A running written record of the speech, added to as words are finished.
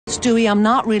Stewie, I'm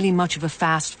not really much of a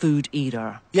fast food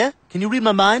eater. Yeah? Can you read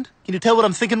my mind? Can you tell what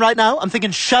I'm thinking right now? I'm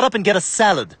thinking shut up and get a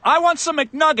salad. I want some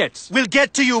McNuggets. We'll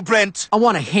get to you, Brent. I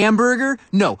want a hamburger.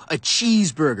 No, a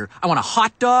cheeseburger. I want a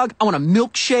hot dog. I want a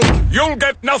milkshake. You'll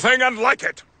get nothing and like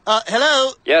it.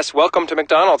 Hello? Yes, welcome to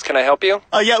McDonald's. Can I help you?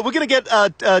 Yeah, we're gonna get, 2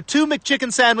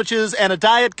 McChicken sandwiches and a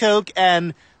Diet Coke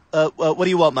and, what do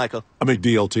you want, Michael? A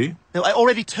McDLT? No, I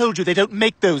already told you they don't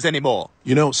make those anymore.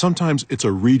 You know, sometimes it's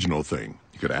a regional thing.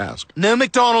 You could ask. No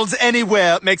McDonald's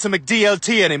anywhere makes a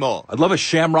McDLT anymore. I'd love a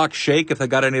Shamrock Shake if they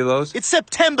got any of those. It's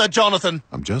September, Jonathan.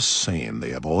 I'm just saying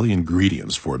they have all the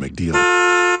ingredients for a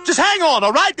McDLT. Just hang on,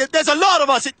 all right? There's a lot of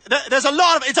us.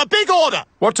 It's a big order.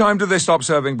 What time do they stop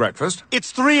serving breakfast?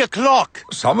 It's 3 o'clock.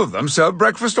 Some of them serve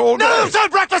breakfast all day. No, serve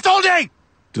breakfast all day.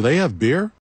 Do they have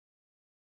beer?